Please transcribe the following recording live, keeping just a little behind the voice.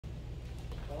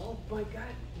Oh my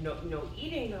God, no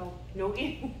eating though, no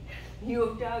eating. You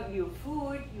have dog, you have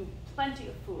food, you have plenty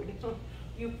of food.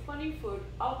 You have plenty of food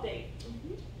all day,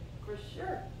 for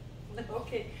sure.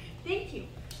 Okay, thank you.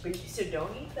 But so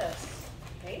don't eat this,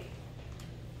 okay?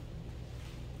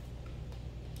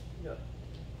 No,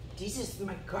 this is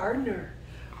my gardener.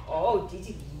 Oh,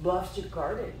 Didi loves to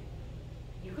garden.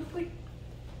 You can put,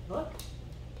 look,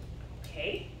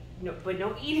 okay? No, but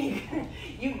no eating.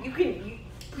 You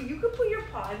can put your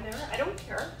paw in there. I don't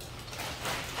care.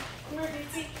 Come here,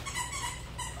 Didi.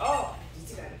 Oh,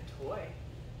 Didi got a toy.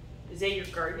 Is that your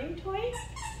gardening toy?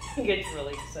 He gets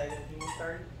really excited when you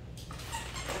garden.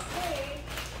 Okay.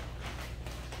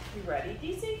 You ready,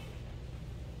 Didi?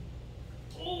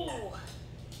 Oh.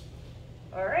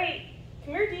 All right.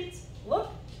 Come here, Deets.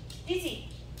 Look. Didi.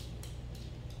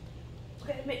 Look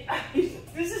at me.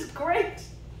 This is great.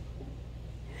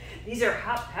 These are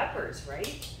hot peppers,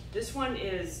 right? This one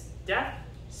is Death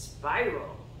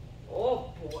Spiral.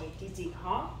 Oh boy, Didi,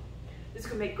 huh? This is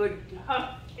gonna make good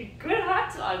hot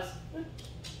sauce.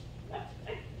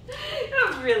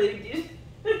 I really did.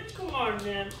 Come on,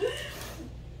 man.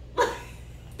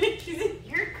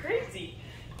 You're crazy.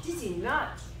 Didi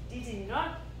nuts. Didi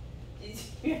nuts.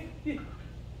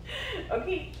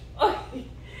 Okay.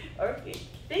 Okay.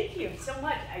 Thank you so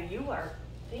much. You are.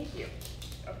 Thank you.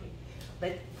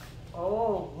 Okay.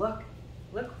 Oh, look.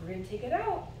 Look, we're gonna take it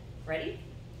out. Ready?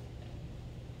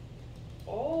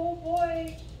 Oh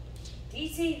boy.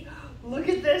 Didi, look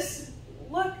at this.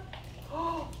 Look.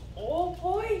 Oh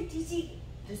boy, Didi.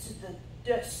 This is the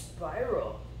Death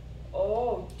Spiral.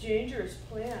 Oh, dangerous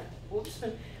plant. Whoops.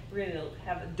 We're gonna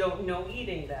have no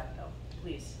eating that though,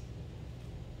 please.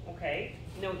 Okay?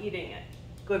 No eating it.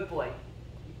 Good boy.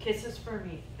 Kisses for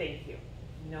me. Thank you.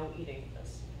 No eating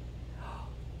this.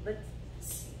 Let's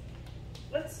see.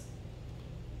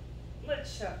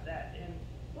 Let's shove that in.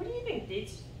 What do you think,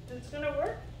 Deets? It's gonna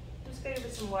work? Just gonna give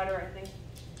it some water, I think.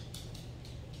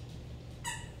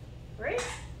 Right?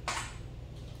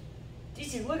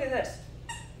 Didi, look at this.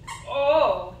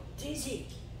 Oh, Didi,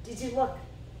 look.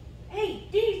 Hey,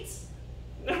 Deets.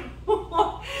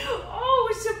 Oh,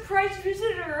 a surprise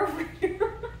visitor over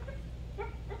here.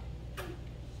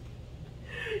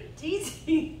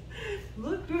 Didi,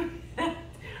 look.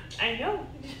 I know.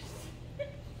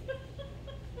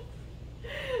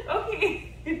 Okay.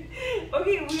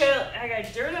 Okay, I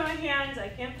got dirt on my hands. I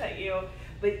can't pet you.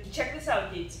 But check this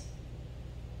out, Deets.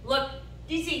 Look,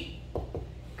 Didi,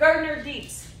 Gardner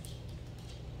Dietz.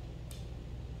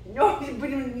 No, but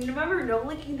remember, no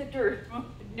licking the dirt.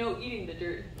 No eating the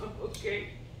dirt. Okay.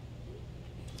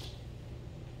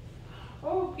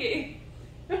 Okay.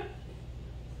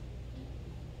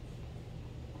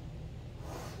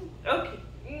 Okay.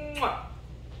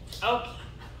 Okay.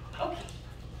 Okay.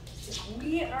 So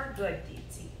we are good,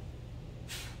 Deetsy.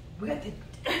 We got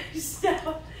the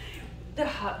stuff.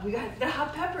 We got the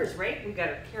hot peppers, right? We got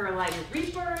our Carolina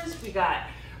Reapers. We got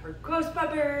our ghost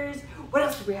peppers. What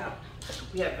else do we have?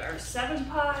 We have our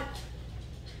 7-pot.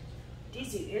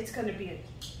 Deetsy, it's gonna be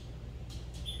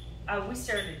we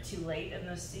started too late in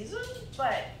the season,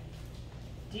 but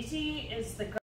Deetsy is the